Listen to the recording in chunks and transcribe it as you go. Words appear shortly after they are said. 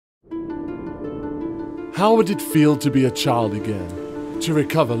How would it feel to be a child again? To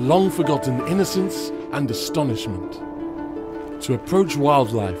recover long-forgotten innocence and astonishment? To approach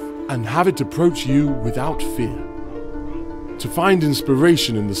wildlife and have it approach you without fear? To find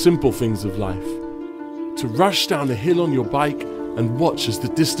inspiration in the simple things of life? To rush down a hill on your bike and watch as the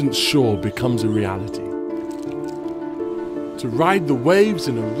distant shore becomes a reality? To ride the waves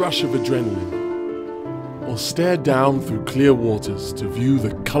in a rush of adrenaline? Or stare down through clear waters to view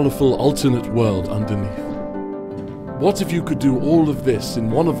the colourful alternate world underneath? What if you could do all of this in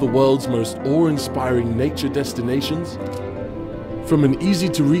one of the world's most awe-inspiring nature destinations? From an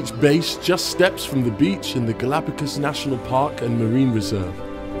easy-to-reach base just steps from the beach in the Galapagos National Park and Marine Reserve.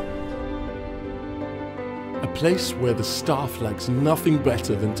 A place where the staff likes nothing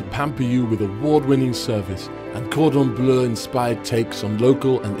better than to pamper you with award-winning service and cordon bleu-inspired takes on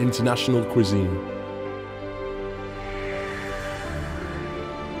local and international cuisine.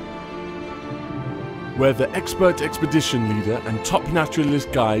 Where the expert expedition leader and top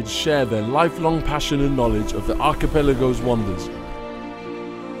naturalist guides share their lifelong passion and knowledge of the archipelago's wonders,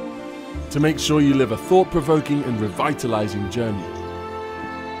 to make sure you live a thought-provoking and revitalizing journey.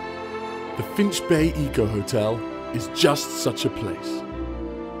 The Finch Bay Eco Hotel is just such a place.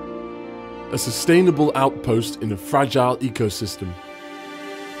 A sustainable outpost in a fragile ecosystem.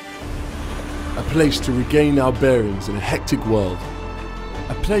 A place to regain our bearings in a hectic world.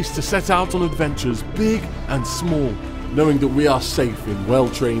 A place to set out on adventures big and small, knowing that we are safe in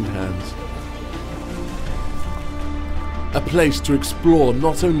well-trained hands. A place to explore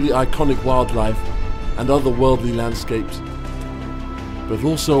not only iconic wildlife and otherworldly landscapes, but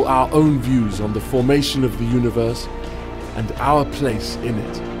also our own views on the formation of the universe and our place in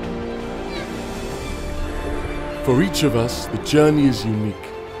it. For each of us, the journey is unique.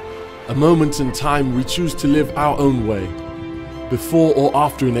 A moment in time we choose to live our own way, before or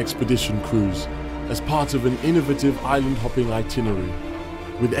after an expedition cruise, as part of an innovative island-hopping itinerary,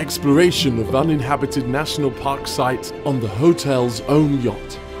 with exploration of uninhabited national park sites on the hotel's own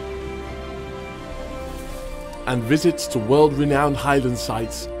yacht, and visits to world-renowned highland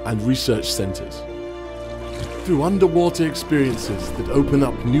sites and research centres, through underwater experiences that open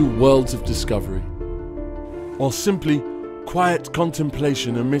up new worlds of discovery, or simply quiet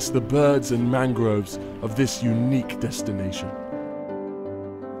contemplation amidst the birds and mangroves of this unique destination.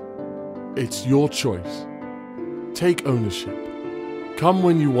 It's your choice. Take ownership. Come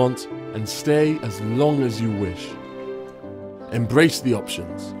when you want and stay as long as you wish. Embrace the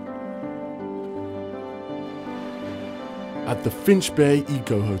options. At the Finch Bay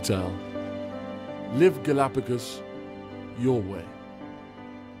Eco Hotel, live Galapagos your way.